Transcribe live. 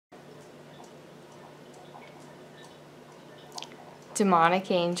demonic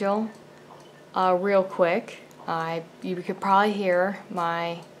angel. Real quick, you could probably hear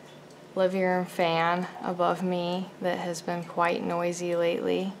my living room fan above me that has been quite noisy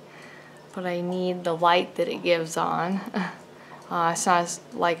lately, but I need the light that it gives on. It's not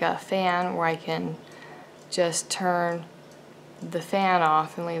like a fan where I can just turn the fan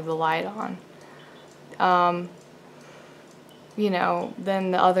off and leave the light on. You know,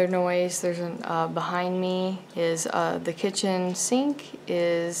 then the other noise there's behind me is the kitchen sink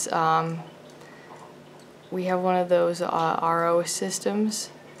is we have one of those RO systems,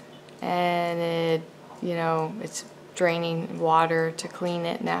 and it's draining water to clean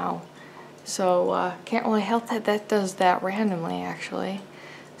it now. So can't really help that does that randomly, actually.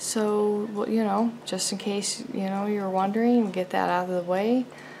 So, well, just in case you're wondering, get that out of the way.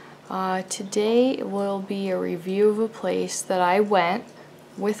 Today will be a review of a place that I went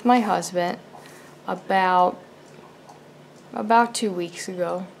with my husband about 2 weeks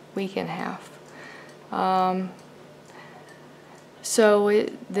ago, week and a half.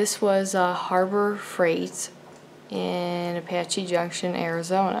 This was Harbor Freight in Apache Junction,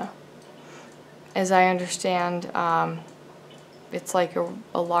 Arizona. As I understand, it's like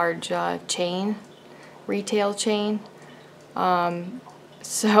a large chain, retail chain. My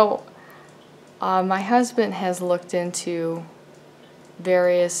husband has looked into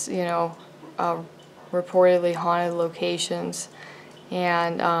various, reportedly haunted locations,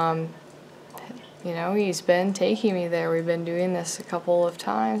 and he's been taking me there. We've been doing this a couple of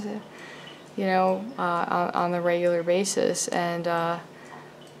times, on the regular basis, and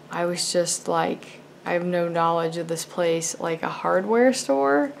I was just like, I have no knowledge of this place, like a hardware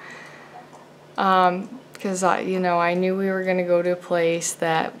store, because I knew we were going to go to a place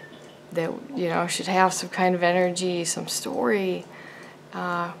that should have some kind of energy, some story,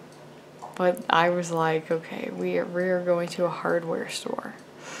 but I was like, okay, we are going to a hardware store.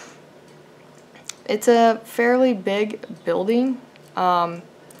 It's a fairly big building, and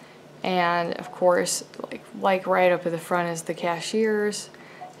of course, like right up at the front is the cashiers,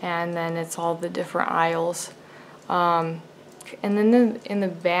 and then it's all the different aisles, and then in the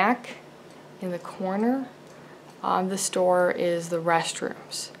back, in the corner, the store is the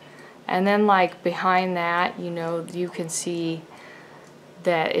restrooms, and then like behind that, you can see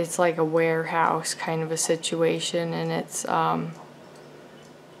that it's like a warehouse kind of a situation, and it's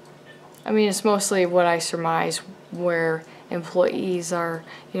it's mostly what I surmise, where employees are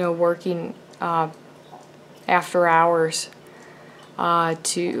working after hours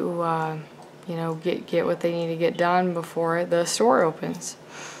to get what they need to get done before the store opens.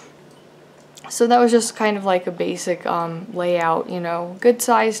 So that was just kind of like a basic layout, good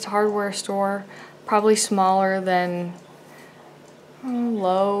sized hardware store, probably smaller than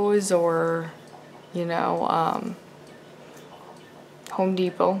Lowe's or Home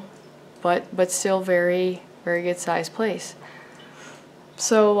Depot, but still very, very good sized place.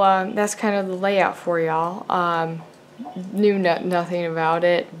 So that's kind of the layout for y'all. Knew nothing about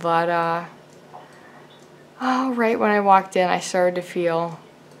it, but right when I walked in, I started to feel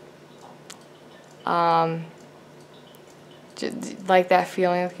like that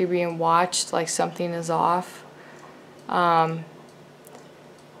feeling like you're being watched, like something is off. I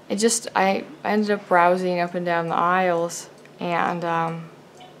ended up browsing up and down the aisles, and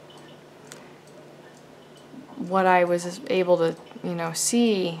what I was able to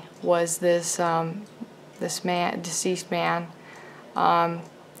see was this deceased man, and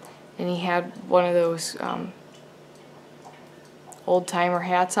he had one of those old-timer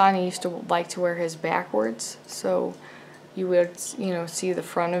hats on. He used to like to wear his backwards, so you would see the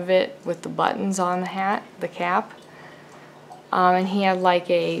front of it with the buttons on the hat, the cap, and he had like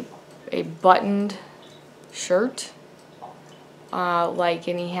a buttoned shirt,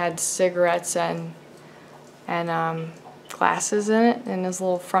 and he had cigarettes and glasses in it, in his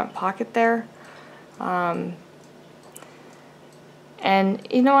little front pocket there. And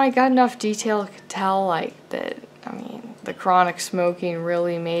I got enough detail to tell that, the chronic smoking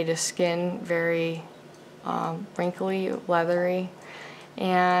really made his skin very wrinkly, leathery,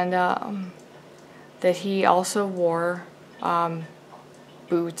 and that he also wore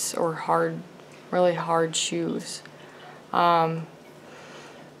boots or really hard shoes. And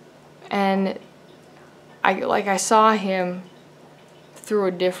I saw him through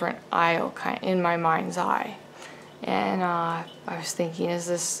a different aisle in my mind's eye, and I was thinking, is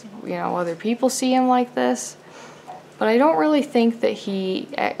this other people see him like this? But I don't really think that he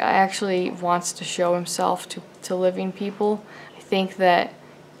actually wants to show himself to living people. I think that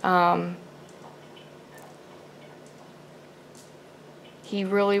he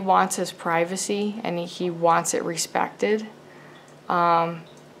really wants his privacy, and he wants it respected.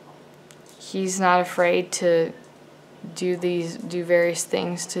 He's not afraid to do various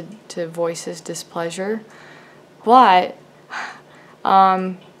things to voice his displeasure. But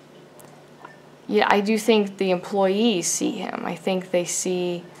yeah, I do think the employees see him. I think they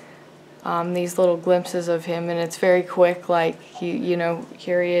see these little glimpses of him, and it's very quick. Like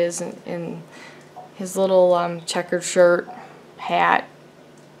here he is in his little checkered shirt, hat,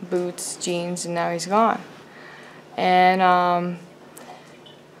 boots, jeans, and now he's gone. And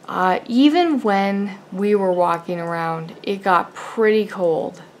even when we were walking around, it got pretty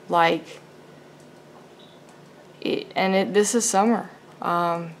cold. Like, this is summer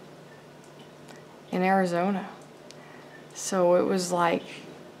in Arizona. So it was like,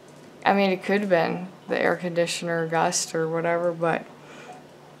 I mean, it could have been the air conditioner gust or whatever, but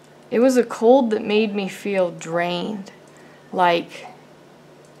it was a cold that made me feel drained. Like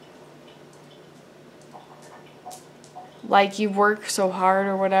you work so hard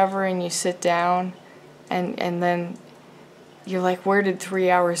or whatever, and you sit down, and then you're like, where did 3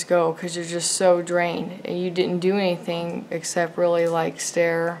 hours go? Because you're just so drained, and you didn't do anything except really like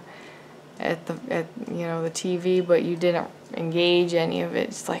stare at the TV, but you didn't engage any of it.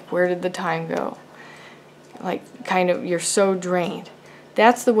 It's like, where did the time go? Like, kind of, you're so drained.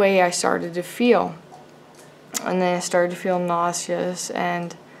 That's the way I started to feel, and then I started to feel nauseous.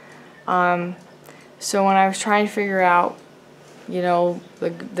 And so when I was trying to figure out,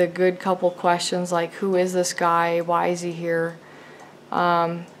 the good couple questions, like, who is this guy? Why is he here?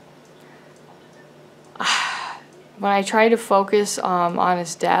 When I tried to focus on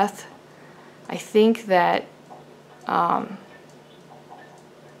his death, I think that that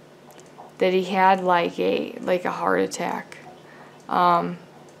he had like a heart attack. And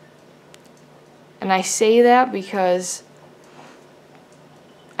I say that because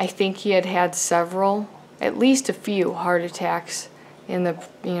I think he had several, at least a few heart attacks in the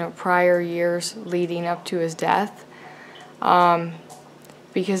prior years leading up to his death,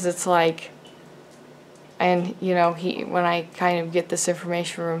 because it's like, and when I kind of get this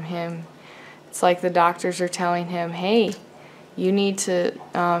information from him, it's like the doctors are telling him, hey, you need to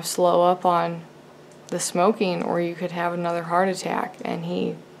slow up on the smoking or you could have another heart attack.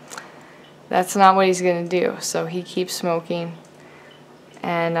 And that's not what he's going to do. So he keeps smoking.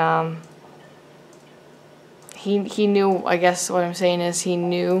 And he knew, I guess what I'm saying is he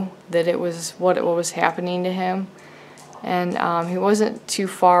knew that it was what was happening to him. And he wasn't too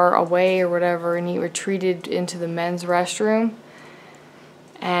far away or whatever, and he retreated into the men's restroom.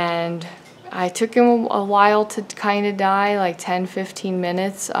 And I took him a while to kind of die, like 10-15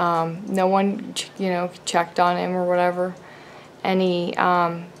 minutes. No one, checked on him or whatever. And he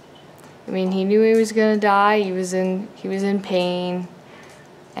knew he was gonna die. He was in pain,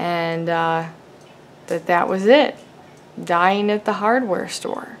 and that was it. Dying at the hardware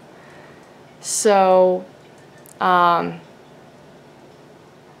store. So I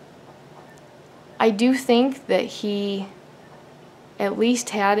do think that he at least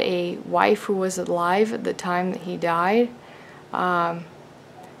had a wife who was alive at the time that he died,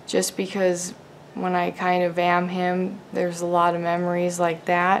 just because when I kind of am him, there's a lot of memories like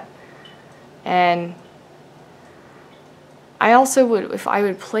that. And I also would, if I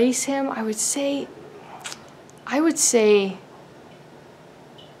would place him, I would say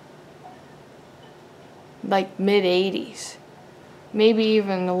like mid-80s, maybe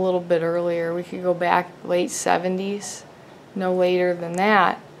even a little bit earlier. We could go back late 70s, no later than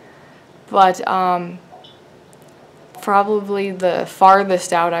that. But probably the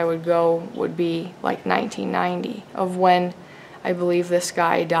farthest out I would go would be like 1990, of when I believe this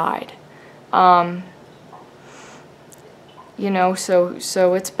guy died. So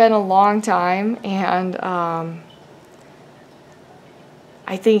it's been a long time, and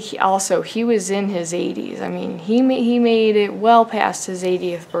I think he was in his 80s. I mean, he made it well past his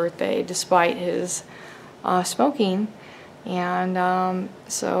 80th birthday despite his smoking, and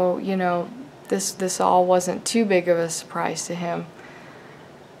so this all wasn't too big of a surprise to him.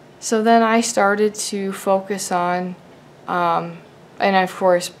 So then I started to focus on, and of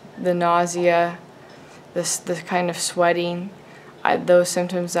course the nausea, the kind of sweating, those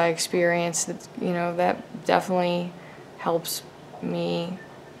symptoms I experienced. That definitely helps me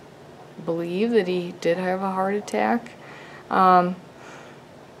believe that he did have a heart attack. I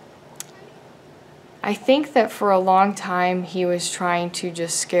think that for a long time he was trying to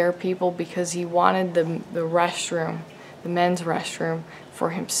just scare people because he wanted the restroom, the men's restroom, for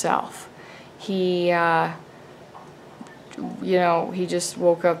himself. He he just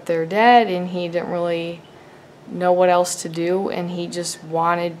woke up there dead, and he didn't really know what else to do, and he just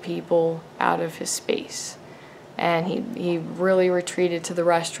wanted people out of his space. and he really retreated to the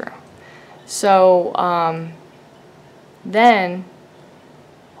restroom. So then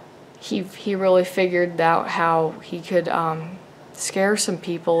he really figured out how he could scare some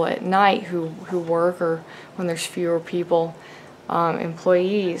people at night who work, or when there's fewer people,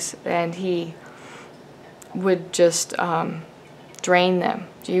 employees, and he would just drain them.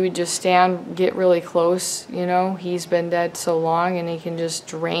 He would just get really close, you know, he's been dead so long, and he can just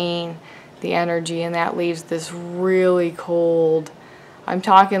drain the energy, and that leaves this really cold, I'm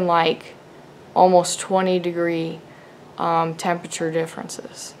talking like almost 20-degree temperature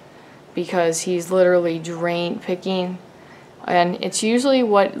differences, because he's literally picking. And it's usually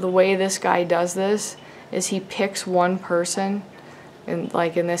the way this guy does this is he picks one person, and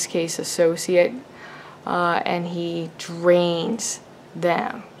like in this case associate, and he drains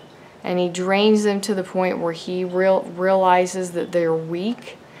them. And he drains them to the point where he realizes that they're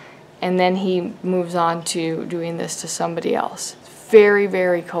weak, and then he moves on to doing this to somebody else. It's very,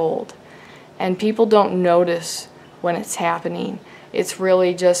 very cold. And people don't notice when it's happening. It's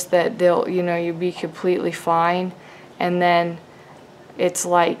really just that you'll be completely fine, and then it's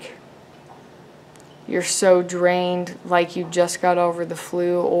like you're so drained, like you just got over the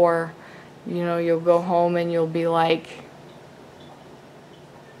flu, or you'll go home and you'll be like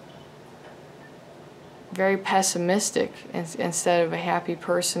very pessimistic instead of a happy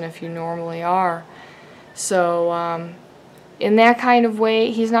person if you normally are. So in that kind of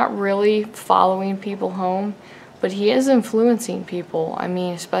way, he's not really following people home, but he is influencing people. I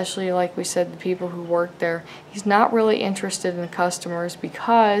mean, especially like we said, the people who work there. He's not really interested in the customers,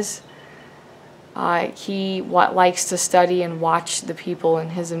 because he likes to study and watch the people in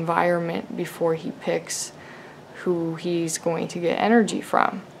his environment before he picks who he's going to get energy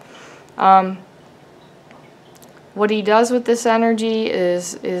from. What he does with this energy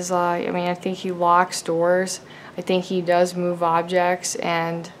is I mean, I think he locks doors. I think he does move objects,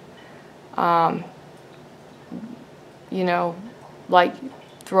 and like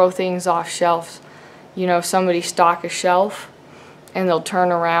throw things off shelves. Somebody stock a shelf, and they'll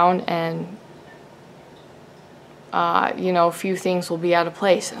turn around, and a few things will be out of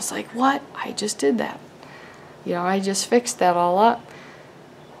place. And it's like, what? I just did that. I just fixed that all up.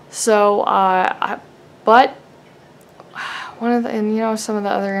 So, but some of the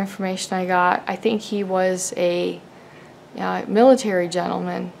other information I got, I think he was a military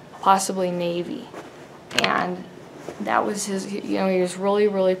gentleman, possibly Navy, and that was his. He was really,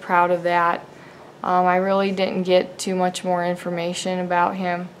 really proud of that. I really didn't get too much more information about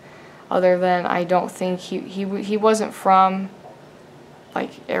him, other than I don't think he wasn't from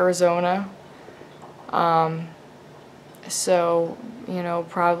like Arizona. So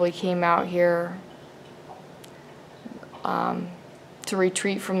probably came out here to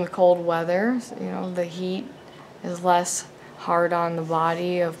retreat from the cold weather. The heat is less hard on the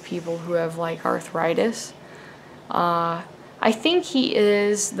body of people who have like arthritis. I think he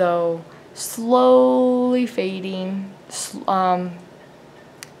is, though, slowly fading.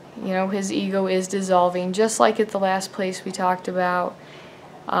 His ego is dissolving, just like at the last place we talked about.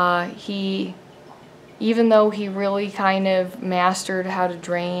 Even though he really kind of mastered how to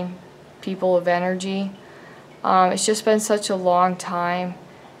drain people of energy, it's just been such a long time,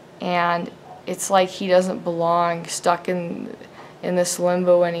 and it's like he doesn't belong stuck in this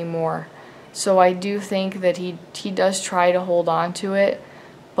limbo anymore. So I do think that he does try to hold on to it,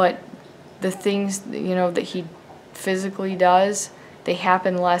 but the things that he physically does, they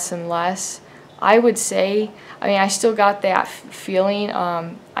happen less and less. I would say, I mean, I still got that feeling.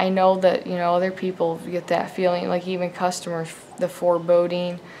 I know that other people get that feeling, like even customers, the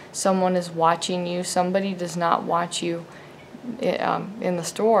foreboding, someone is watching you, somebody does not watch you in the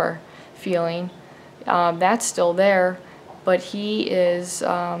store feeling. That's still there, but he is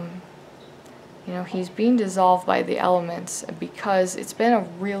he's being dissolved by the elements, because it's been a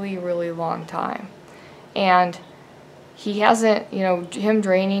really, really long time. And he hasn't, him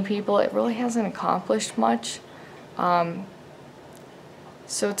draining people, it really hasn't accomplished much. So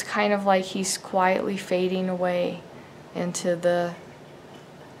it's kind of like he's quietly fading away into the,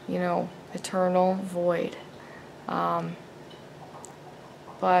 eternal void. But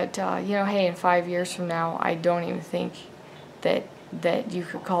hey, in 5 years from now, I don't even think that you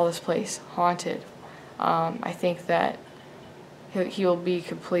could call this place haunted. I think that he'll be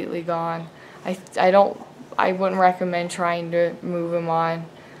completely gone. I wouldn't recommend trying to move him on,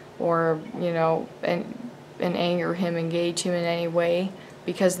 or and anger him, engage him in any way,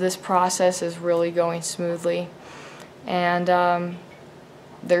 because this process is really going smoothly, and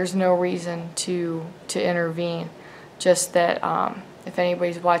there's no reason to intervene. Just that if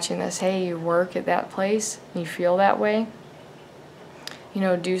anybody's watching this, hey, you work at that place and you feel that way, you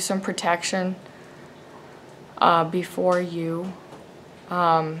know, do some protection before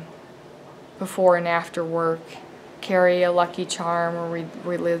and after work. Carry a lucky charm or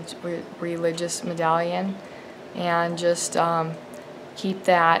religious medallion, and just keep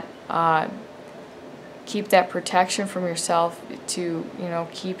that protection from yourself to, you know,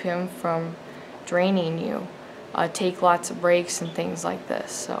 keep him from draining you. Take lots of breaks and things like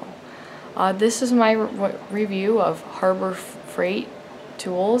this. So this is my review of Harbor Freight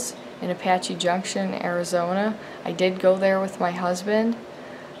tools in Apache Junction, Arizona. I did go there with my husband,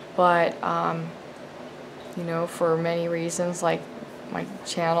 but you know, for many reasons, like my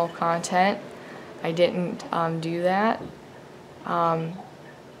channel content, I didn't do that. I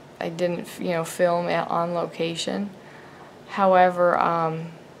didn't, you know, film on location. However,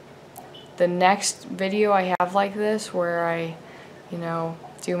 the next video I have like this, where I, you know,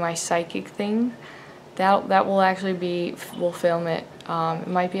 do my psychic thing, that will actually be, we'll film it. It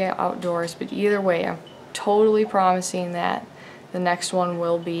might be outdoors, but either way, I'm totally promising that the next one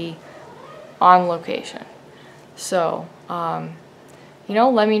will be on location. So, you know,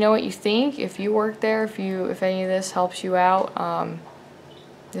 let me know what you think. If you work there, if any of this helps you out,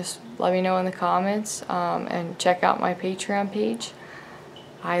 just let me know in the comments, and check out my Patreon page.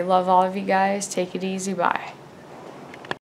 I love all of you guys. Take it easy. Bye.